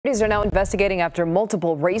Authorities are now investigating after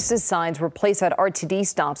multiple racist signs were placed at RTD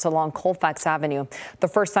stops along Colfax Avenue. The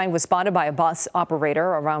first sign was spotted by a bus operator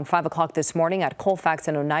around 5 o'clock this morning at Colfax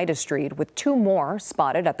and Oneida Street, with two more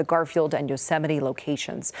spotted at the Garfield and Yosemite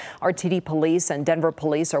locations. RTD police and Denver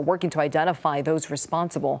police are working to identify those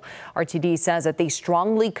responsible. RTD says that they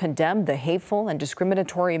strongly condemn the hateful and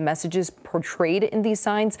discriminatory messages portrayed in these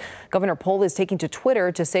signs. Governor Pohl is taking to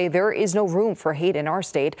Twitter to say there is no room for hate in our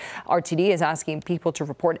state. RTD is asking people to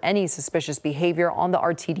report any suspicious behavior on the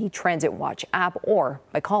RTD Transit Watch app or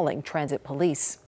by calling Transit Police.